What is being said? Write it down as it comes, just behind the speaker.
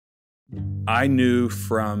I knew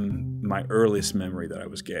from my earliest memory that I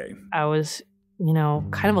was gay. I was,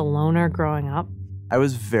 kind of a loner growing up. I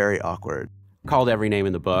was very awkward. Called every name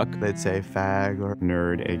in the book. They'd say fag or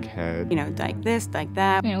nerd, egghead. Like this, like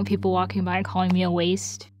that. People walking by calling me a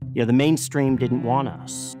waste. Yeah, the mainstream didn't want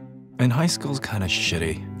us. And high school's kind of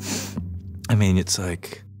shitty. I mean, it's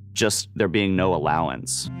like... just there being no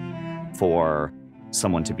allowance for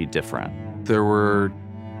someone to be different. There were,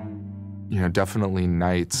 definitely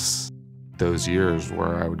nights those years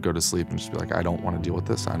where I would go to sleep and just be like, I don't want to deal with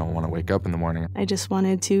this. I don't want to wake up in the morning. I just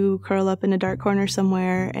wanted to curl up in a dark corner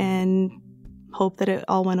somewhere and hope that it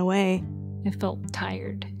all went away. I felt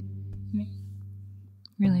tired.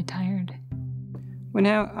 Really tired. When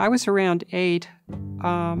I was around 8,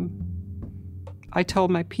 I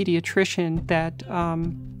told my pediatrician that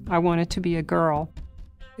I wanted to be a girl.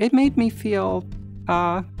 It made me feel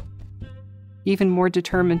even more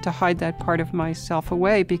determined to hide that part of myself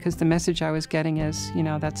away, because the message I was getting is,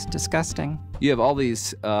 that's disgusting. You have all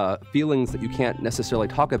these feelings that you can't necessarily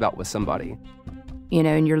talk about with somebody.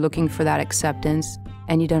 And you're looking for that acceptance,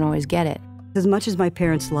 and you don't always get it. As much as my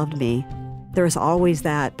parents loved me, there was always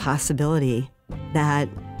that possibility that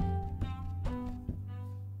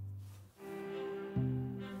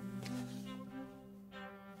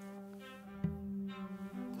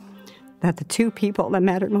the two people that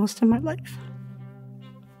mattered most in my life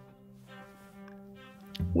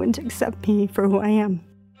wouldn't accept me for who I am.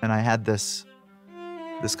 And I had this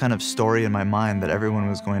kind of story in my mind that everyone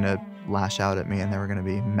was going to lash out at me and they were going to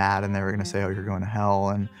be mad and they were going to say, oh, you're going to hell.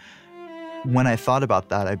 And when I thought about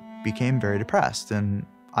that, I became very depressed, and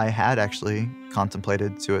I had actually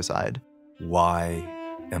contemplated suicide. Why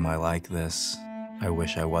am I like this? I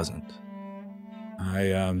wish I wasn't.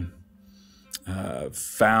 I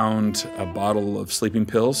found a bottle of sleeping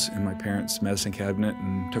pills in my parents' medicine cabinet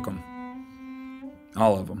and took them.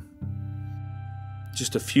 All of them.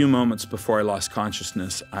 Just a few moments before I lost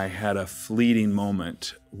consciousness, I had a fleeting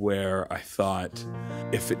moment where I thought,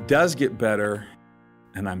 if it does get better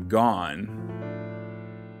and I'm gone,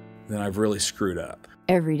 then I've really screwed up.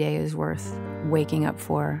 Every day is worth waking up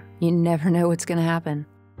for. You never know what's going to happen.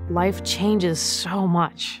 Life changes so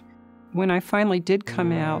much. When I finally did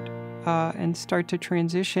come out and start to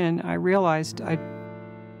transition, I realized I'd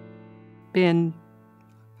been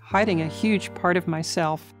hiding a huge part of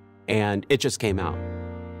myself. And it just came out.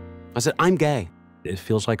 I said, I'm gay. It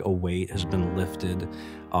feels like a weight has been lifted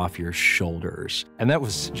off your shoulders. And that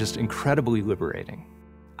was just incredibly liberating.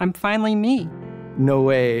 I'm finally me. No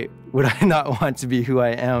way would I not want to be who I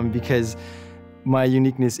am, because my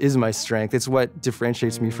uniqueness is my strength. It's what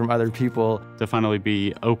differentiates me from other people. To finally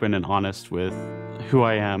be open and honest with who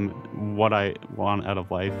I am, what I want out of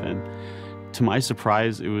life, and to my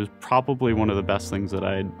surprise, it was probably one of the best things that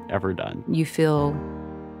I'd ever done. You feel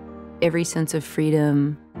every sense of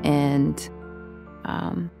freedom and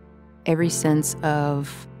every sense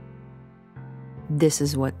of this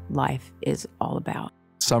is what life is all about.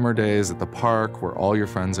 Summer days at the park where all your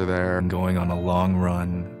friends are there. And going on a long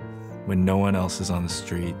run when no one else is on the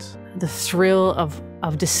street. The thrill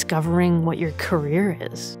of discovering what your career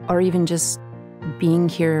is. Or even just being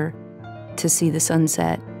here to see the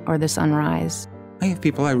sunset or the sunrise. I have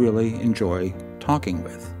people I really enjoy talking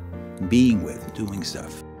with, being with, doing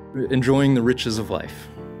stuff. Enjoying the riches of life.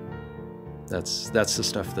 That's the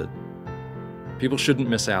stuff that people shouldn't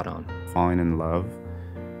miss out on. Falling in love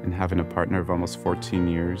and having a partner of almost 14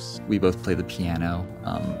 years. We both play the piano.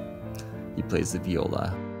 He plays the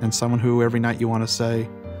viola. And someone who every night you want to say,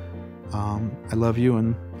 I love you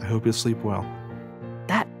and I hope you sleep well.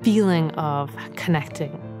 That feeling of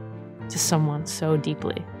connecting to someone so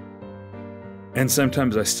deeply. And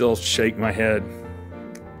sometimes I still shake my head,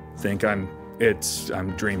 think I'm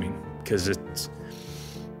dreaming, because it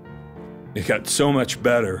got so much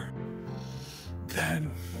better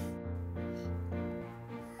than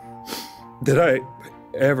that I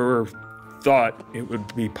ever thought it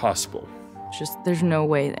would be possible. It's just, there's no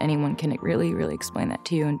way that anyone can really, really explain that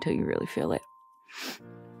to you until you really feel it.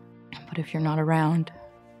 But if you're not around,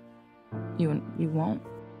 you won't.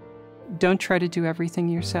 Don't try to do everything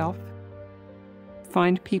yourself.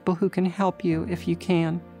 Find people who can help you if you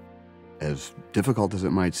can. As difficult as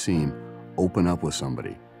it might seem, open up with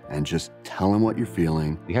somebody and just tell them what you're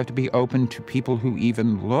feeling. You have to be open to people who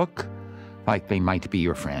even look like they might be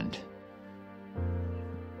your friend.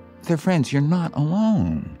 They're friends. You're not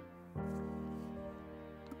alone.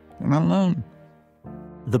 You're not alone.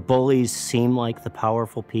 The bullies seem like the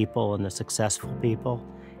powerful people and the successful people.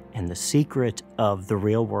 And the secret of the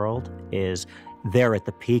real world is they're at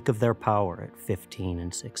the peak of their power at 15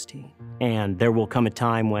 and 16. And there will come a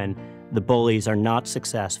time when the bullies are not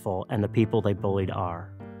successful and the people they bullied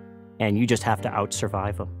are. And you just have to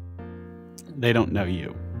out-survive them. They don't know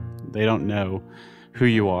you. They don't know who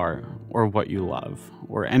you are or what you love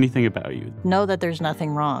or anything about you. Know that there's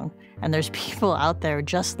nothing wrong and there's people out there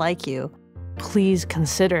just like you. Please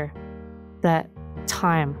consider that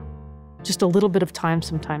time, just a little bit of time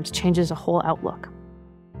sometimes, changes a whole outlook.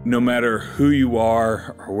 No matter who you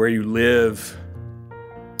are or where you live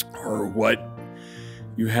or what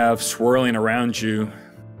you have swirling around you,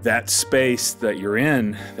 that space that you're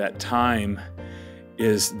in, that time,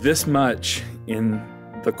 is this much in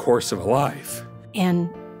the course of a life. And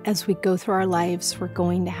as we go through our lives, we're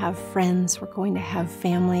going to have friends, we're going to have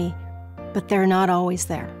family, but they're not always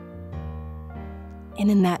there. And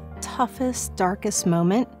in that toughest, darkest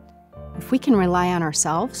moment, if we can rely on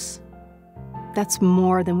ourselves, that's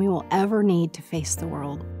more than we will ever need to face the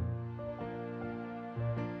world.